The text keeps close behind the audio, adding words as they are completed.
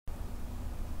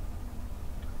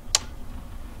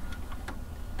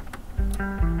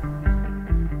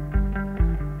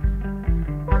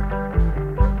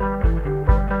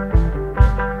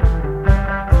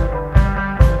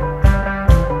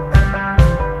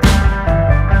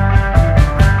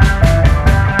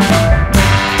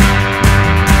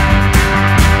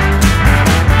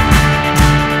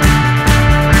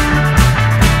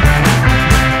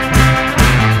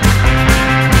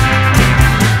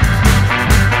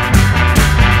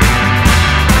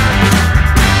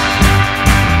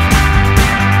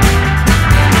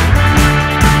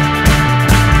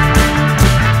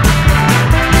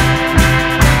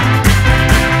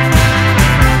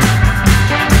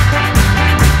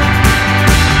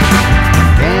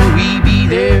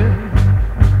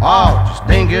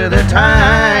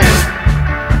time.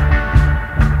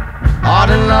 Art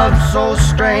and love so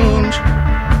strange,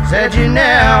 said you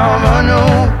never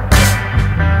know.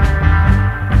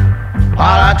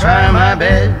 While I try my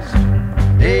best,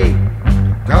 hey,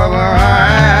 cover our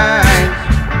eyes.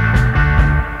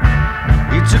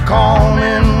 It's a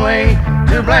common way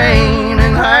to blame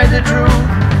and hide the truth.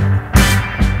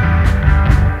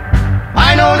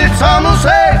 I know that some will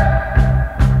say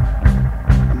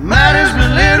matters but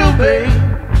little, babe.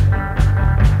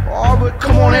 Oh, but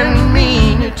come on and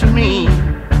mean it to me.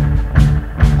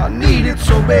 I need it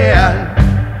so bad.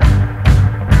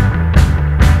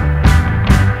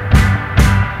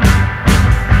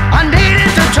 I need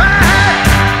it to try,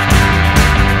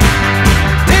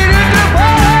 need it to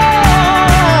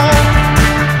fall.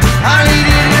 I need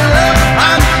it to love,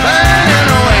 I'm burning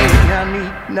away. I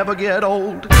need never get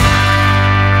old.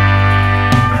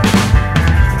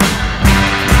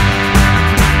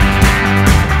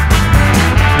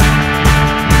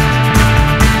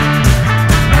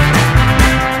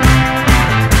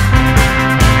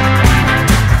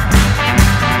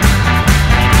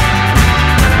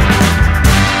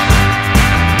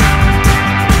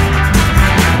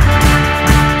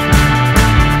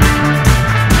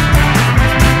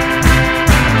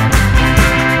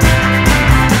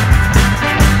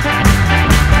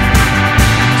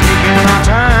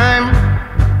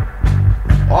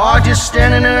 Just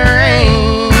standing in the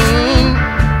rain,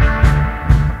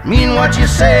 mean what you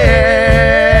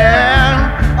said,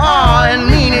 oh, and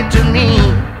mean it to me.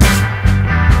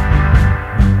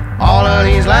 All of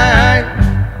these lies,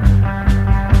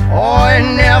 oh,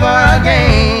 and never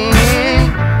again.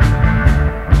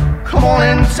 Come on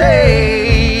and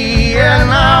say,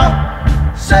 and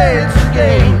I'll say it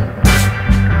again.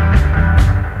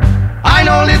 I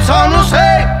know that some will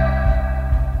say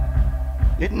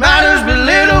it matters but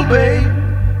little, babe.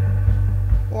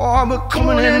 Oh, but come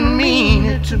on and mean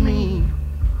it to me.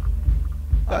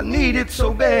 I need it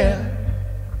so bad.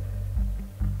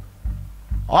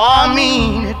 Oh,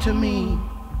 mean it to me.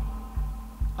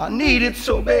 I need it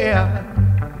so bad.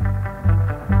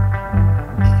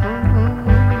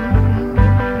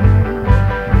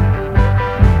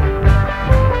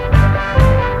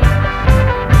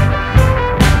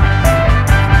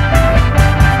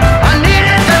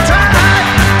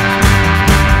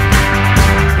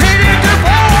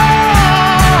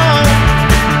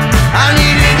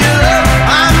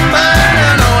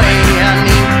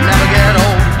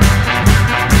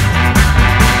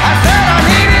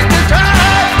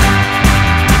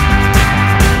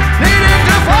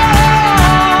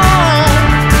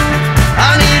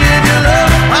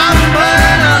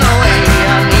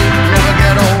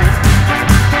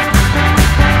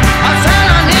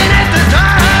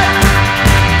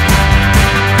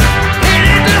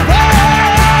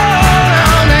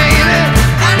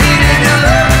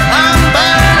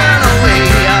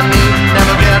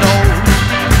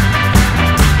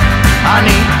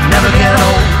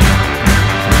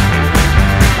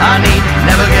 I need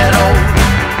never get old.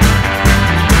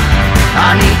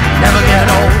 I need never get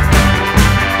old.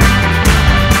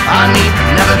 I need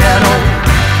never get old.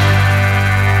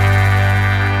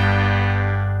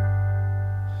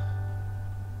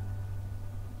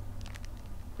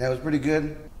 That was pretty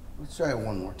good. Let's try it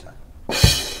one more time.